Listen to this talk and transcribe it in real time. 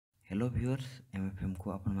Hello viewers MfM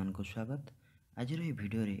को आपण मानको स्वागत। आज ये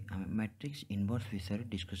वीडियो रे आम मैट्रिक्स इनवर्स विषय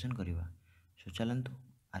डिस्कशन करिवा। सो चलंतु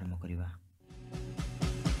आरंभ करिवा।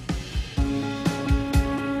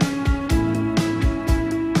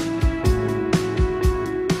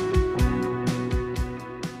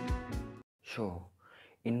 सो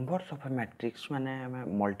इनवर्स ऑफ ए मैट्रिक्स माने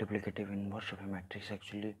हमें multiplicative inverse of A matrix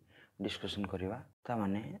actually discussion करिवा। ता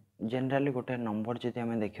माने जनरली गोटे नंबर जदि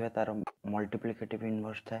हमें देखिबा तार मल्टीप्लिकेटिव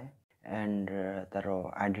इनवर्स थाए एंड तार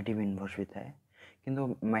एडिटिव इनवर्स भी थाए, किंतु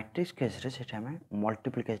मैट्रिक्स केस रे सेटा हमें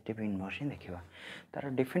मल्टीप्लिकेटिव इनवर्स ही देखिबा। तार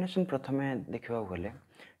डेफिनेशन प्रथमे देखिबा गले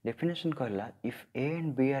डेफिनेशन कहला if A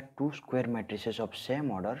and B are two square matrices of same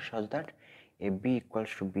order such that AB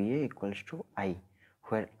equals to BA equals to I,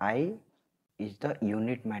 where I is the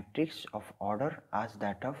unit matrix of order as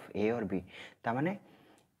that of A or B। ता माने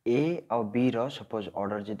A और B रो suppose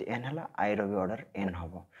order जदि n हला I रो भी order n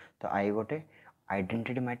हबो, तो I गोटे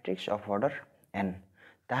identity matrix of order n।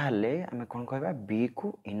 ताहले हमें कोन कहबा B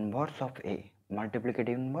को inverse of A,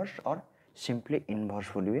 multiplicative inverse और सिंपली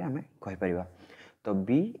इनवर्स बोली भी हमें कहि परिबा। तो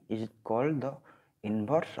B is called the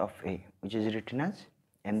inverse of A which is written as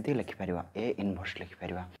एमती लिखि परिबा, A इनवर्स लिखि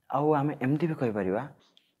परिबा। आउ हमें एमती भी कहि परिबा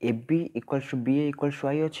AB equals to BA equals to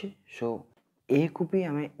I अछि, सो A को भी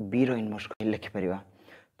हमें B रो इनवर्स लिखि परिबा।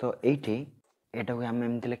 तो एठी एटा को हम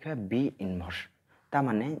एमती लिखबा B इनवर्स। ता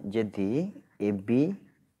माने जदि AB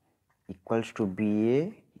equals to BA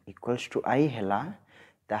equals to I हैला,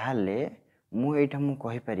 ताहले मु एटा मु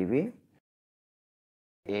कहि परिबी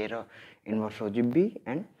A रो इनवर्स होची B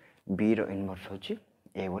and B row inverse होची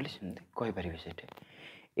A बोली सेमते कहि परिबी। सेटे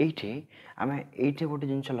एठी आमे एठी गोटे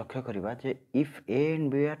जिंस लक्ष्य करिबा जे if A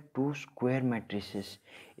and B are two square matrices,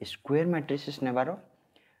 square matrices नेबारो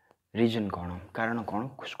reason कोन, कारण कोन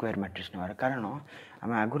स्क्वायर मैट्रिक्स नेबार कारण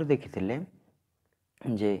आमे आगुर देखिथिले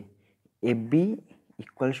जे AB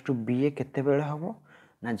इक्वल्स टू BA केते बेले हबो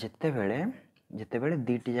ना जेते बेले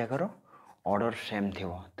दीटी जाकर ऑर्डर सेम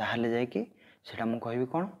थिवो, ताहले जाय कि सेटा मु कहबी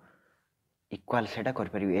कोन इक्वल सेटा कर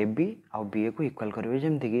परिबी AB आ BA को इक्वल करबे।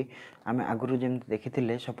 जेमति कि आमे आगुरु जेमति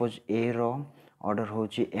देखिथिले सपोज A रो ऑर्डर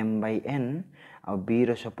होची m/n आ B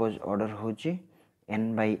रो सपोज ऑर्डर होची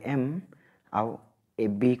n/m uh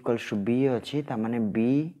AB equals to B अछि, ता माने B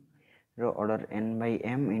row order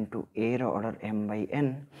n/m into A row order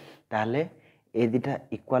m/n, ताहले ए दिटा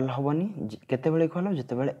इक्वल हबनी केते बेले इक्वल हो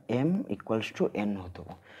जते बेले m इक्वल्स टू n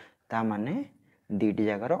होतबो। ता माने दीटी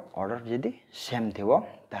जाकर ऑर्डर जदि सेम थिवो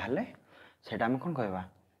ताहले सेटा हम कोन कहबा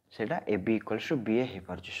सेटा AB इक्वल्स टू BA हे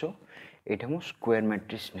परछि। सो एटा मु स्क्वायर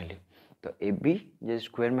मैट्रिक्स नेली, तो AB जे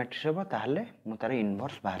स्क्वायर मैट्रिक्स हबो ताहले मु तार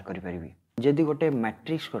इनवर्स बाहर करि परिबी। जदि गोटे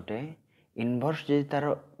मैट्रिक्स गोटे इनवर्स जदि तार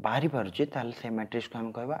बाहरी परछि ताहले से मैट्रिक्स को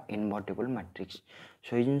हम कहबा इनवर्टिबल मैट्रिक्स।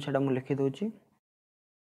 सो ई जिंसटा मु लिखि दोछि।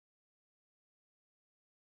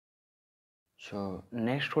 सो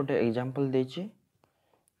नेक्स्ट गोटे एग्जांपल देछि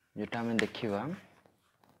जोटा हमें देखिबा।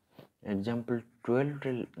 एग्जांपल 12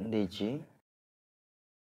 रे देछि।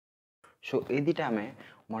 सो ए दिटा हमें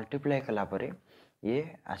मल्टीप्लाई कला परे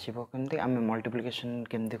ये आसीबो केमते, हमें मल्टीप्लिकेशन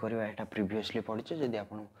केमते करबा एटा प्रीवियसली पढिचे। जदि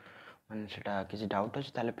आपण माने सेटा किछि डाउट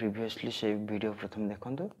अछि ताले प्रीवियसली से वीडियो प्रथम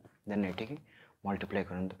देखंतु, देन एठी की मल्टीप्लाई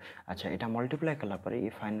करंतु। अच्छा एटा मल्टीप्लाई कला परे ये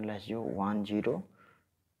फाइनल आसीयो 1 0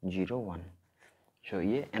 0 1। सो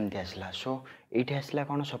ये एमती आसला। सो एठी आसला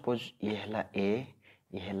कोन सपोज ये हला A,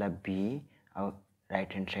 ये हला B आ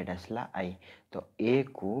राइट हैंड साइड आसला I। तो A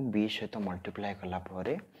को B सहित मल्टीप्लाई कला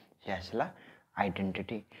परे से आसला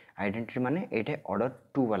आइडेंटिटी माने एटे ऑर्डर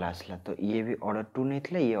 2 वाला आसला। तो ये भी ऑर्डर 2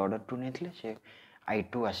 नेथिले, ये ऑर्डर 2 नेथिले, से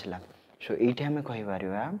I2 आसला। सो एठी हमें कहि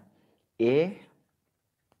Paribas A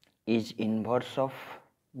is inverse of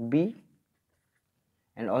B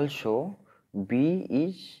and also B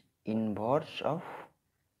is inverse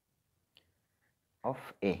of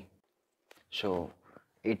A। so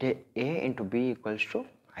it A into B equals to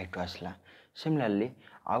I2 आसला। सिमिलरली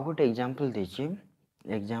आउ गोटे एग्जांपल देछि,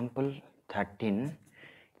 एग्जांपल 13।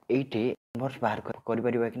 एटे इनवर्स बाहर करि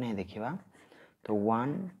परिबा कि नै देखिबा। तो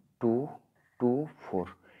 1 2 2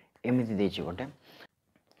 4 एमिति देछि गोटे,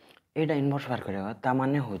 एटा इनवर्स बाहर करबा। ता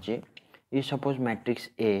माने होछि ये सपोज मैट्रिक्स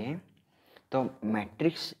A, तो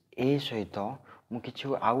मैट्रिक्स A सहित मु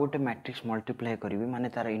किछु आउ गोटे मैट्रिक्स मल्टीप्लाई करिवि, माने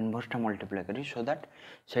तार इनवर्स टा मल्टीप्लाई करी, सो दैट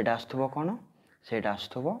सेटा आस्थबो कोन सेटा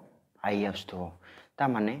आस्थबो I आस्थबो। ता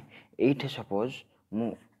माने एठे सपोज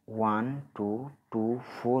मु 1 2 2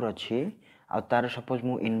 4 अछि आ तार सपोज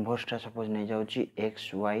मु इनवर्स टा सपोज नै जाउची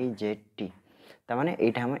x y z t। ता माने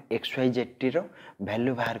एठा हम x y z t रो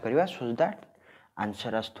वैल्यू बाहर करबा, सो दैट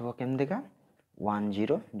आंसर आस्थबो केमदेका 1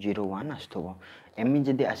 0 0 1 आस्थबो। एमि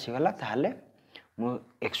जदि आसी गला ताहाले मु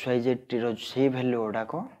xyz रो से वैल्यू ओडा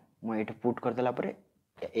को मु एटा पुट कर देला परे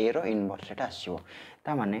ए रो इनवर्स सेटा आसीबो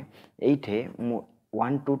ता माने एइठे मु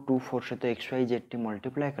 1 2 2 4 सहित x Y Z T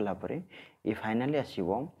multiply कला परे ए फाइनली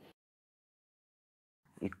आसीबो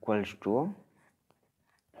इक्वल्स टू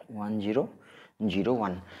 1 0 0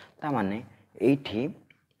 1 ता माने एइठी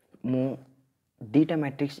मु दीटा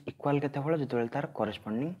मैट्रिक्स इक्वल केते होला जेतेबेले तार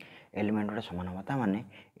करेस्पोंडिंग एलिमेंट गुडा समान होबा ता माने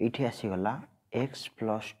एठी आसी गला x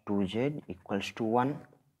 + 2z = 1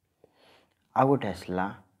 आ गोटे आसला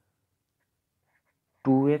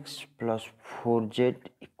 2x + 4z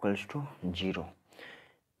 = 0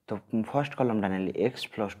 तो first column डानेली x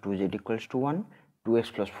 + 2z = 1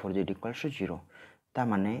 2x + 4z = 0 ता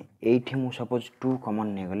माने एठी मु सपोज 2 कॉमन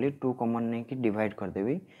ने गली 2 कॉमन ने की डिवाइड कर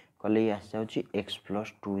देबी कले आस जाउची x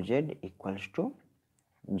 + 2z =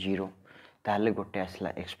 0 ताले गोटे आसला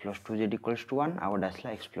x + 2z = 1 आ गोटे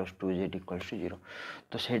आसला x + 2z = 0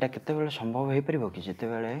 तो सेटा केते बेले संभव होई परिबो कि जेते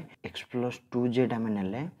बेले x + 2z आमे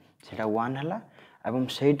नेले सेटा 1 हला एवं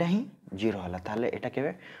सेटा ही 0 हला ताले एटा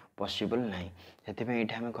केबे पॉसिबल नाही सेते पे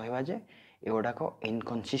एटा हमें कहबा जे एगोडा को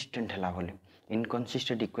इनकंसिस्टेंट हला बोली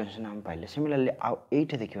इनकंसिस्टेंट इक्वेशन हम पाइले सिमिलरली आ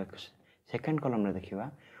एटा देखिबा सेकंड कॉलम रे देखिबा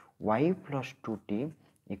y + 2t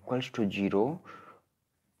 = 0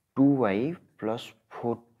 2y +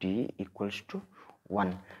 4t =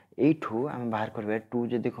 1 एठू हम बाहर करबे 2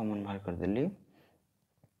 जदी कॉमन बाहर कर देली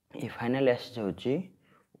ए फाइनल आसी जाउची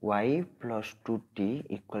y + 2t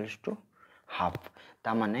 = हाफ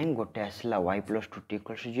ता माने गोटे आसला y + 2t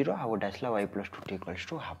 = 0 आ गोटे आसला y + 2t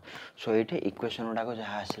 = half so एठे equation उडा को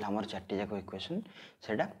जहा आसला हमर चारटी जाको इक्वेशन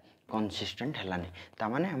सेटा कंसिस्टेंट हलानी ता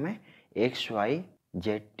माने हमें x y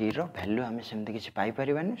z t रो वैल्यू हमें सेमति किछि पाई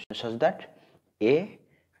परिबानी so that a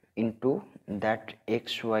into that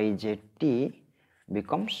x y z t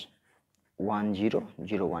becomes 1 0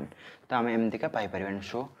 0 1 तो हमें एमती का पाई परिबानी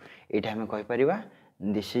सो एटा हमें कहि परिबा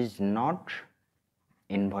दिस इज नॉट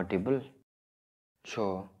इन्वर्टिबल सो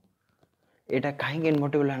एटा काहे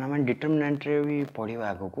इन्वर्टिबल है हमें डिटरमिनेंट रे भी पढिबा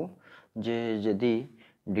आगो को जे जदी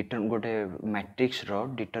गोटे मैट्रिक्स रो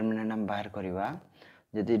डिटरमिनेंट हम बाहर करिबा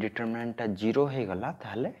जदी डिटरमिनेंट ता 0 हे गला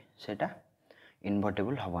ताले सेटा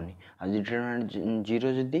इन्वर्टिबल हबनी आ डिटरमिनेंट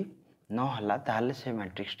 0 जदी न हला ताले से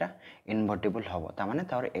मैट्रिक्स ता इन्वर्टिबल हबो ता माने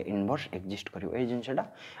तार इनवर्स एग्जिस्ट करिवो ए जिंसटा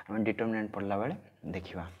हम डिटरमिनेंट पढला बेले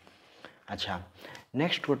देखिबा अच्छा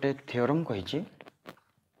नेक्स्ट गोटे theorem कहिछि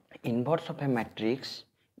inverse of A matrix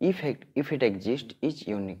if it exists is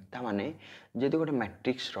unique ता माने जदी गोटे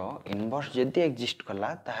मैट्रिक्स रो इनवर्स जदी एग्जिस्ट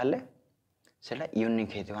कला ताले सेटा यूनिक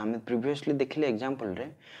हेतो हम प्रीवियसली देखले एग्जांपल रे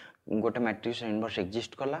गोटे मैट्रिक्स रो इनवर्स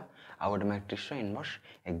एग्जिस्ट कला आ गोटे मैट्रिक्स रो इनवर्स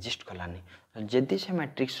एग्जिस्ट कलानी जदी से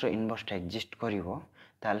मैट्रिक्स रो इनवर्स एग्जिस्ट करिवो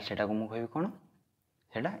ताल सेटा को मु कहबी कोन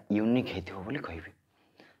सेटा यूनिक हेतो बोली कहबी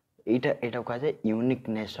एटा कहा जाय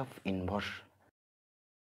यूनिकनेस ऑफ इनवर्स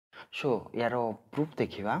सो यारो प्रूफ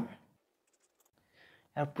देखिबा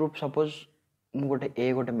यार प्रूफ सपोज मु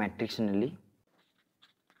गोटे मैट्रिक्स नेली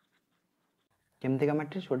केमती का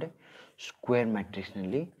मैट्रिक्स गोटे स्क्वायर मैट्रिक्स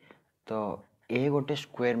नेली तो ए गोटे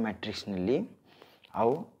स्क्वायर मैट्रिक्स नेली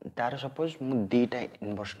आउ तार सपोज मु दीटा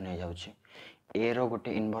इनवर्स नै जाउची ए रो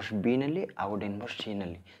गोटे इनवर्स बी नेली आ गोटे इनवर्स सी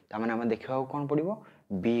नेली ता माने हम देखिबा कोन पडिबो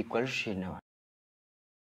b = c नेबा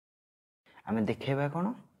हम देखिबा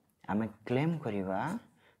कोन हम क्लेम करिबा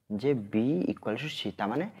जे b = c ता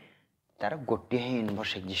माने तार गोटे ही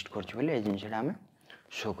इनवर्स एग्जिस्ट करछि बोले ए जिंसटा हम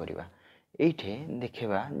शो करिबा एठे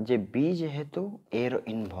देखिबा जे b जेहेतु a रो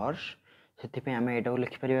इनवर्स सेति पे हम एटा को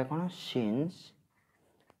लिखि परिबा कोन since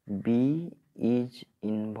b is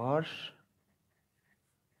inverse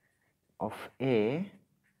of a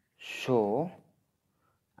so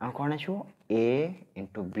हम कौन आछो a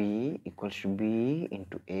into b equals to b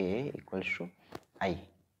into a equals to I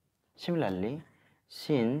similarly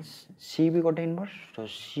since c भी गोटे inverse so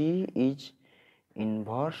c is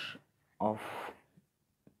inverse of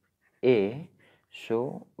a so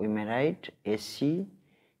we may write ac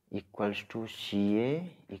equals to ca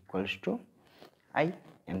equals to I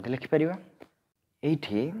एमते लिखि परिबा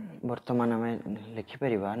एठी वर्तमान हमें लिखि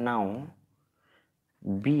परिबा now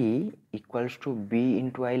b equals to b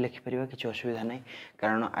into I लिखि परिबा किछ असुविधा नै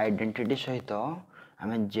कारण आइडेंटिटी सहित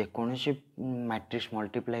हमें जे कोनोसी मैट्रिक्स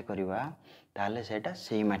मल्टीप्लाई करिबा ताले सेटा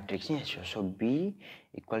सेही matrix he आछो so b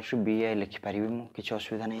equals to b I लिखि परिबी मु किछ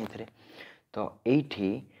असुविधा नै एथरे तो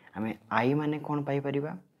एठी हमें I माने कोन पाई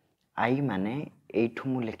परिबा I माने एठु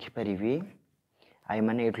मु लिखि परिबी I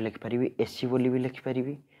माने एठु लिखि परिबी AC बोली भी लिखि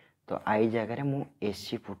परिबी तो I जगह रे मु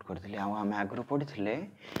AC पुट कर दिले आ हम आगरो पढिथिले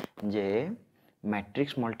जे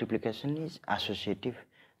मैट्रिक्स मल्टीप्लिकेशन इज एसोसिएटिव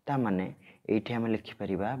ता माने एठी हम लिखि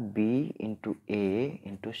परिबा b into a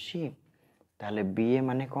into c ताले ba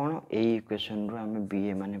माने कोन ए इक्वेशन रो हम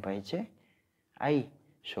ba माने पाइछे I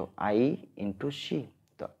so I into c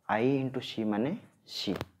तो I इंटू सी माने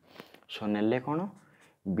सी सो नेले कौन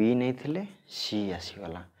बी नहीं थिले सी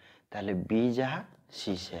आसीगला ताले बी जहाँ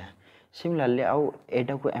सी से सिमिलारली आउ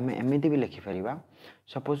एटा को एम एमती भी लिखिपर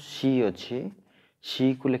सपोज सी अच्छी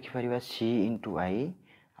सी को लिखिपर सी इंटू आई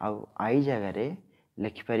आउ आई जगार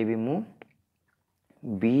लिखिपर मु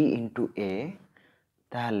बी इंटू ए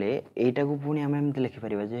ताहले एटा को पुणी आम एमती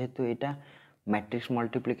लिखिपर जेहेतु यहाँ matrix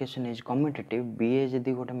multiplication is commutative B ए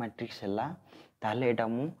जदि गोटे मैट्रिक्स है ताहले एटा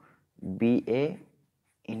मु बी ए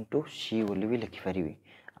इंटू सी बोली भी लिखिपर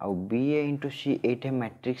आउ बी ए इंटू सी ये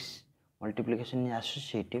मैट्रिक्स मल्टीप्लिकेशन इज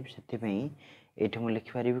एसोसिएटिव से ये मुझे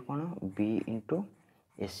लिखिपर कौन बी इंटू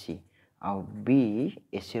ए सी आउ बी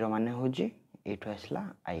ए सी रे हूँ ये आसला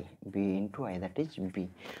आई B into I that is B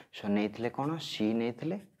सो नहीं कौन सी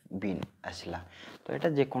नहीं बी आसला तो यहाँ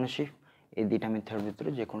जेकोसी ये दुटा मेथड भितर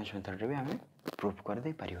जेकोसी मेथड भी आम प्रूफ कर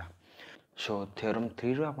दे परिबा सो थ्योरम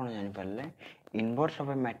 3 रू आप जानिपारे inverse of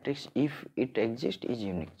A matrix if it exist is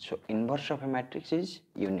unique so inverse of A matrix is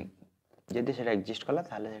unique जदि से एग्जिस्ट कला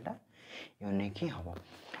ताले सेटा यूनिक ही हम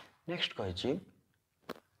नेक्स्ट कही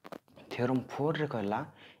थ्योरम 4 रे कहला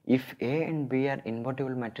if A and B are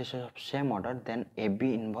invertible matrices of same order then A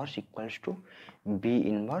B inverse equals to be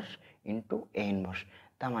inverse into A inverse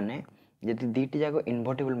ता माने यदि दीटी जाक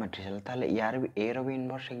इनवर्टिबल मैट्रिक्स है ताले यार भी ए रो भी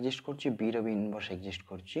इनवर्स एग्जिस्ट करछि बी रो भी इनवर्स एग्जिस्ट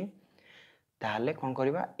करछि ताले कौन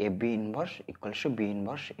करबा A B inverse equals to be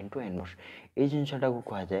inverse into A inverse ये जिनसटा को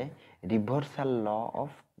कहा जाए रिवर्सल लॉ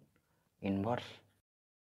ऑफ इनवर्स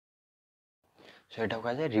सो एटा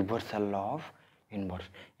कहा जाए रिवर्सल लॉ ऑफ इनवर्स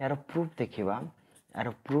यार प्रूफ देखिबा यार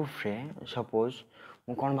प्रूफ रे सपोज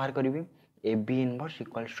मु कौन बाहर करी A B inverse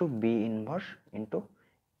equals to be inverse into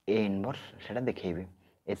A inverse सेटा देखेबी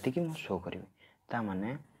एतिकी मु शो करी ता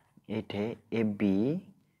माने एठे A B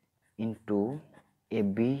into A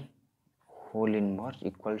B whole inverse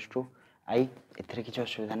equals to आई एथरे किसी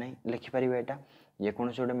असुविधा नहीं लिखिपर यहाँ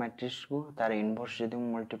जेकोसी गोटे मैट्रिक्स को तार इनवर्स जब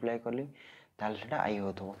मल्टीप्लाई कली ताल से आई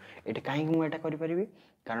होथो ये कहीं मुझे करी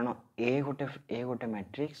कारण ए गोटे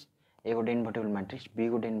मैट्रिक्स ए गोटे इनवर्टिबल मैट्रिक्स बी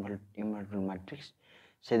गोटे इनवर्टिबल मैट्रिक्स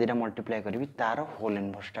से दुटा मल्टीप्लाई करी तार होल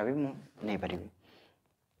इनवर्सटा भी मुझे नहीं पारि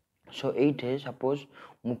सो ये सपोज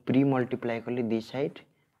मु प्री मल्टीप्लाई कली दी साइड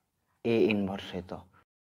ए इनवर्स सहित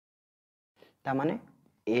ता माने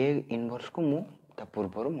ए इनवर्स को मु ता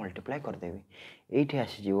पूर्व मल्टीप्लाई करदेवी ये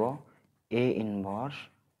आसीज A inverse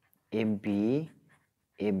A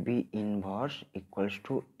B inverse equals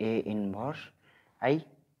to A inverse I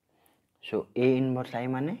so A inverse आई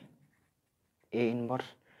माने ए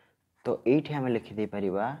इनवर्स तो ये आम लिखिदे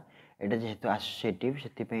पारिबा एटा जेहेतु एसोसिएटिव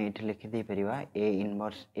से लिखिदे Paribas A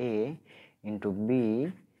inverse A into B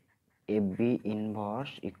A B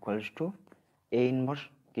inverse equals to A inverse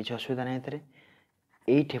किसी असुविधा नहीं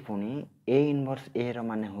ये पुणी ए इनवर्स ए रे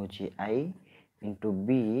हूँ आई इंटू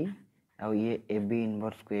बी आउ ये ए बी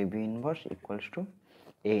इनवर्स को A B inverse equals to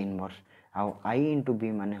A inverse आउ आई इंटू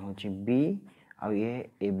बी माने हूँ बी आउ ये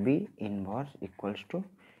A B inverse equals to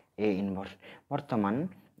A inverse वर्तमान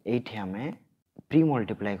ये आम प्री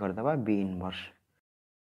मल्टीप्लाई करदे बी इनवर्स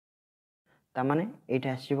तामाने ये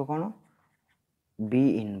आसो कौन बी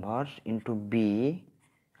इनवर्स इंटू बी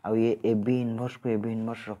आउ ये ए बी इनवर्स को ए बी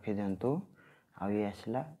इनवर्स रखी दिंतु आउ ये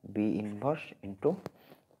आसला B inverse into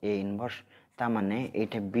A inverse तामाने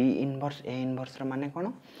ये बी इनवर्स ए इनवर्स रा माने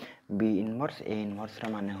कौन बी इनवर्स ए इनवर्स रा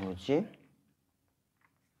माने होची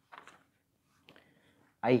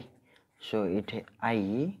आई सो ये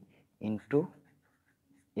आई into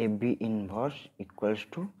A B inverse equals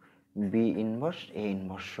to be inverse A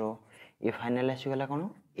inverse सो ये फाइनल आसीगला कौन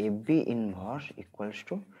A B inverse equals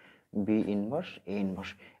to be inverse A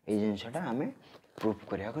inverse ये जिनसटा आम प्रूफ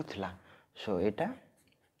करा सो यहाँ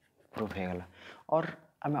प्रूफ हो गला और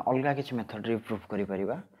आम अलग किसी मेथड रे प्रूफ करि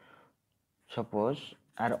परिबा suppose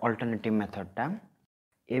are alternative मेथडटा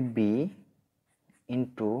A B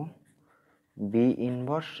into B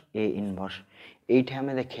inverse A inverse ये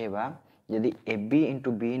आम देखेबा यदि A B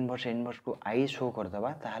into B inverse को आई शो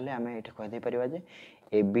करदे ताहले आम ये कहीदे Paribas J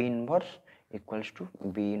A B inverse equals to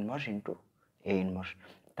be inverse into A inverse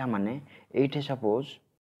ता माने ये सपोज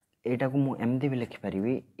यहाँ को मुझे एमती भी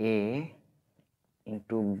लिखिपारि ए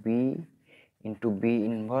into B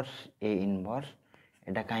inverse A inverse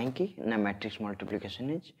यहाँ कहीं ना मैट्रिक्स मल्टीप्लिकेशन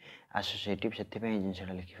इज एसोसिएटिव से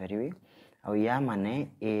जिनसा लिखिपारि आउ या माने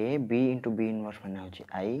A B into B inverse माने होची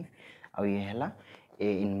आई आउ ये है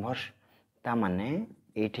ए इनवर्स ता माने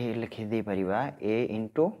ये लिखिदे Paribas A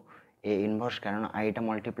into A inverse कारण आईटा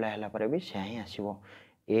मल्टीप्लाई है पर भी से ही आसो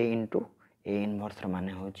ए इंटू ए इनवर्स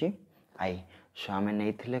माने होची आई सो आम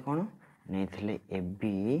नहीं कौन नहीं A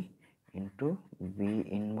B into B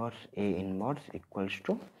inverse A inverse equals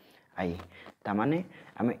to आई तामाने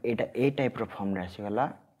आम एटा ए टाइप फॉर्म रे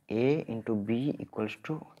आसीगला ए इंटू बी इक्वल्स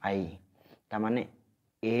टू आई तामाने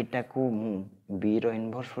ए टाकू मु बी रो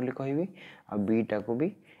इनवर्स बोली कहबी आ बी टाकू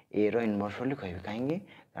भी ए रो इनवर्स बोली कहबी काहेंगे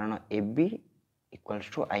कारण ए बी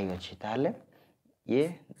इक्वल्स टू आई अच्छी ताहले ये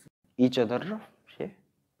इच अदर रो से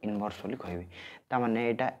इनवर्स बोली कहबी तामाने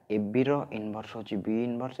एटा ए बी रो इनवर्स होची B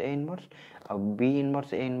inverse A inverse uh B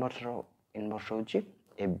inverse A inverse row inverse होची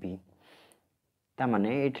ए बी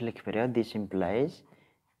तामाने एठी लिखि परिया this implies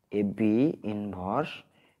A B inverse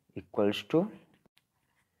equals to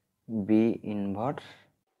be inverse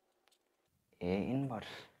A inverse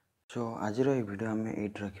सो आज ये वीडियो आम ये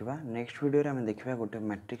रखा नेक्स्ट वीडियो आम देखा गोटे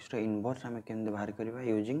मैट्रिक्स इनवर्स आम केमती बाहर करवा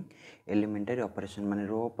यूजिंग एलिमेंटरी ऑपरेशन माने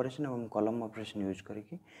रो ऑपरेशन और कॉलम ऑपरेशन यूज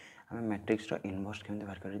करके आम मैट्रिक्स इनवर्स केमती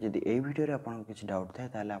बाहर करें जब ये वीडियो आपन किसी डाउट थाए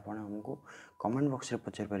ताले आपन हमको कमेंट बॉक्स रे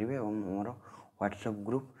पचारि परिबे और मोर व्हाट्सएप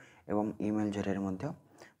ग्रुप एवं ईमेल जरिए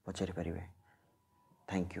पचारि परिबे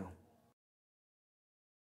थैंक यू।